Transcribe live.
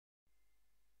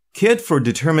Kit for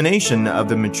determination of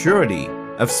the maturity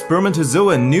of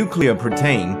spermatozoa nuclear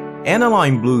protein,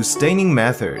 aniline blue staining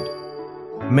method.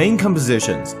 Main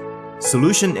compositions: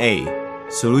 solution A,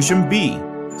 solution B,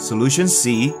 solution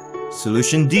C,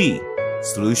 solution D,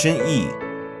 solution E.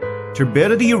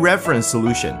 Turbidity reference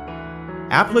solution.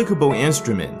 Applicable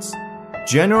instruments: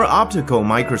 general optical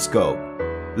microscope,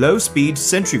 low-speed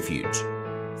centrifuge,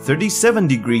 37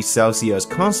 degrees Celsius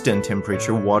constant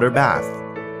temperature water bath.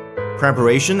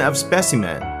 Preparation of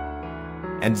specimen.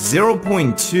 Add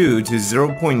 0.2 to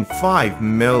 0.5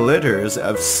 milliliters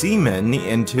of semen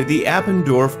into the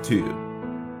Eppendorf tube,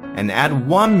 and add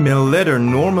 1 milliliter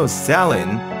normal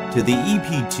saline to the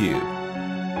EP tube.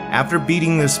 After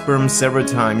beating the sperm several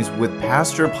times with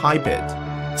Pasteur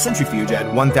pipette, centrifuge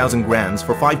at 1000 grams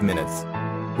for 5 minutes.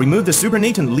 Remove the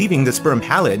supernatant, leaving the sperm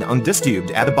palette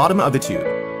undistubed at the bottom of the tube.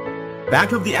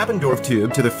 Back of the Eppendorf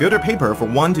tube to the filter paper for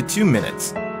 1 to 2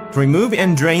 minutes. Remove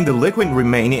and drain the liquid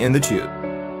remaining in the tube.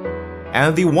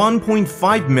 Add the 1.5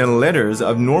 milliliters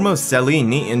of normal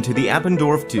saline into the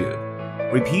Eppendorf tube.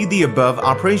 Repeat the above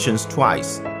operations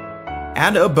twice.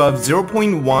 Add above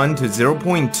 0.1 to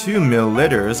 0.2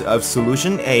 milliliters of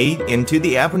solution A into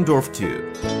the Eppendorf tube.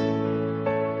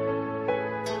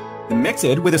 Mix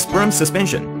it with the sperm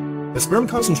suspension. The sperm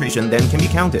concentration then can be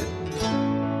counted.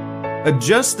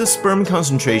 Adjust the sperm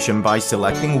concentration by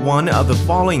selecting one of the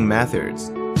following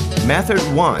methods. Method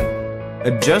 1.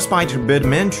 Adjust by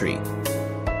turbidimetry.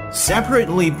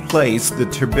 Separately place the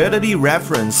turbidity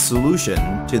reference solution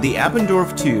to the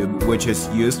Eppendorf tube, which is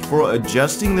used for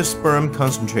adjusting the sperm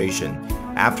concentration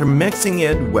after mixing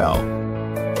it well.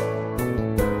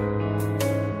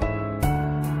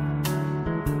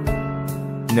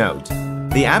 Note: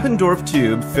 the Eppendorf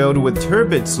tube filled with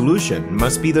turbid solution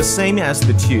must be the same as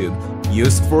the tube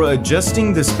used for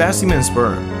adjusting the specimen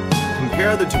sperm.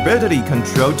 Compare the turbidity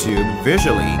control tube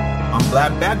visually on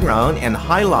black background and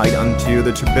highlight onto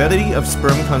the turbidity of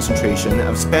sperm concentration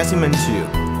of specimen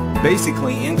tube,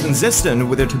 basically inconsistent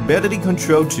with the turbidity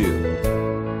control tube.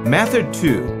 Method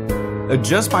 2.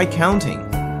 Adjust by counting.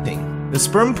 The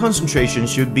sperm concentration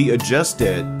should be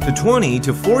adjusted to 20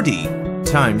 to 40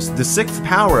 times the 6th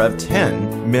power of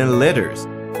 10 milliliters.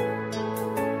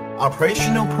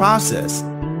 Operational process.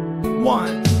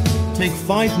 1. Take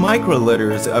 5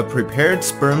 microliters of prepared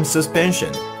sperm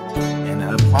suspension and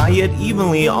apply it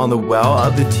evenly on the well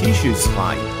of the tissue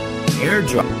slide. Air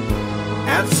dry.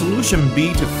 Add solution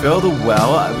B to fill the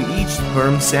well of each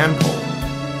sperm sample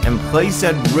and place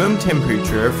at room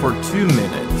temperature for 2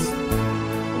 minutes.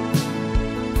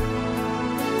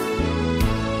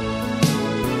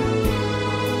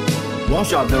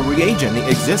 Wash off the reagent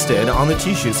existed on the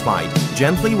tissue slide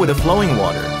gently with the flowing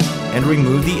water and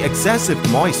remove the excessive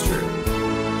moisture.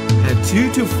 Add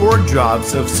 2 to 4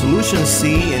 drops of solution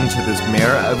C into the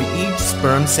smear of each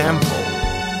sperm sample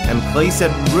and place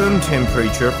at room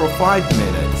temperature for 5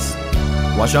 minutes.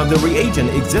 Wash off the reagent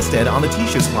existed on the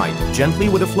tissue slide gently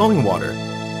with the flowing water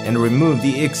and remove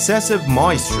the excessive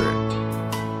moisture.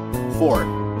 4.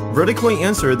 Vertically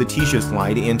insert the tissue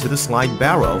slide into the slide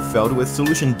barrel filled with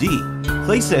solution D.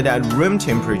 Place it at room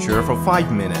temperature for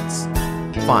 5 minutes.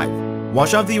 5.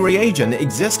 Wash off the reagent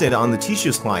existed on the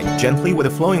tissue slide gently with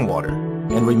the flowing water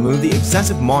and remove the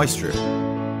excessive moisture.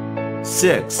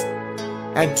 6.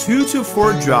 Add 2 to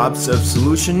 4 drops of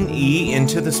solution E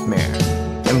into the smear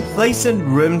and place it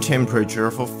room temperature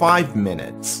for 5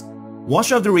 minutes.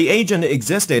 Wash off the reagent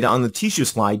existed on the tissue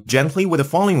slide gently with the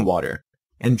falling water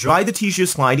and dry the tissue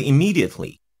slide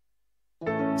immediately.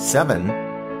 7.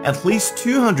 At least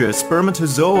 200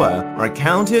 spermatozoa are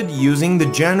counted using the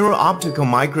general optical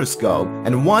microscope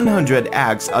and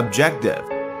 100x objective,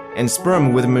 and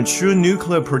sperm with mature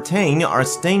nuclear protein are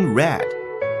stained red,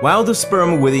 while the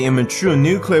sperm with immature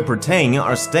nuclear protein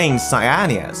are stained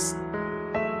cyanous.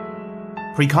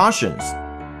 Precautions: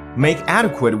 make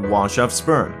adequate wash of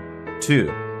sperm.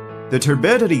 2. The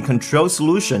turbidity control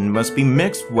solution must be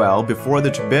mixed well before the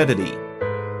turbidity.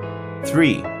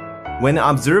 3. When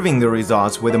observing the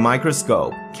results with a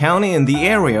microscope, count in the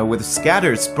area with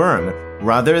scattered sperm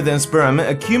rather than sperm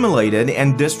accumulated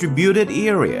and distributed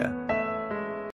area.